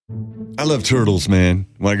I love turtles, man.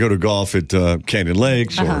 When I go to golf at Canyon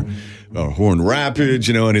Lakes or Horn Rapids,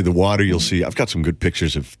 any of the water you'll see. I've got some good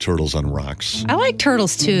pictures of turtles on rocks. I like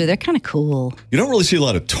turtles, too. They're kind of cool. You don't really see a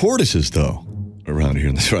lot of tortoises, though, around here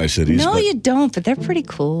in the Tri-Cities. No, you don't, but they're pretty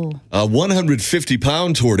cool. A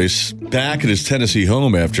 150-pound tortoise back at his Tennessee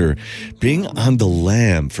home after being on the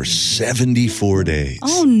lam for 74 days.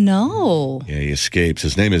 Oh, no. Yeah, he escapes.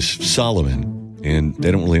 His name is Solomon, and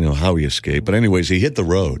they don't really know how he escaped. But anyways, he hit the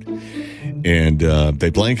road, and they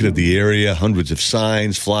blanketed the area, hundreds of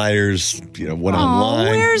signs, flyers, went online.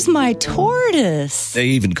 Where's my tortoise? They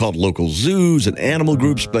even called local zoos and animal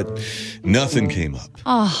groups, but nothing came up.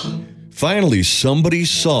 Oh. Finally, somebody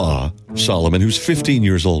saw Solomon, who's 15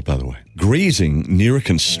 years old, by the way, grazing near a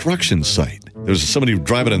construction site. There was somebody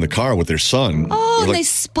driving in the car with their son. Oh, they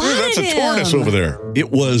spotted that's a tortoise over there.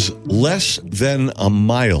 It was less than a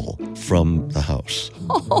mile from the house.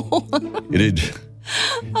 Oh. It had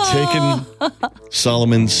taken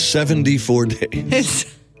Solomon 74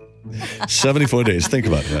 days. 74 days. Think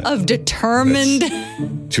about that. Of determined.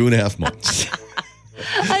 That's 2.5 months.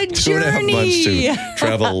 A journey. 2.5 months to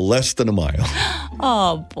travel less than a mile.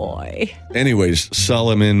 Oh, boy. Anyways,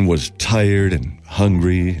 Solomon was tired and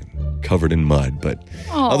hungry and covered in mud, but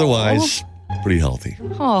otherwise pretty healthy.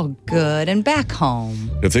 Oh, good. And back home.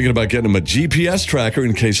 They're thinking about getting him a GPS tracker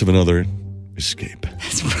in case of another escape.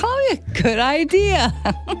 That's probably a good idea.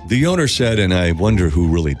 The owner said, and I wonder who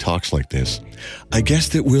really talks like this, I guess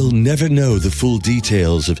that we'll never know the full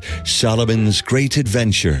details of Solomon's great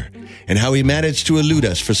adventure and how he managed to elude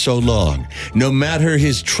us for so long, no matter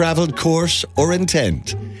his traveled course or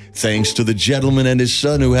intent, thanks to the gentleman and his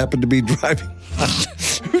son who happened to be driving.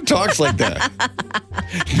 Who talks like that?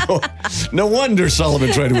 No wonder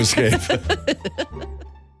Solomon tried to escape.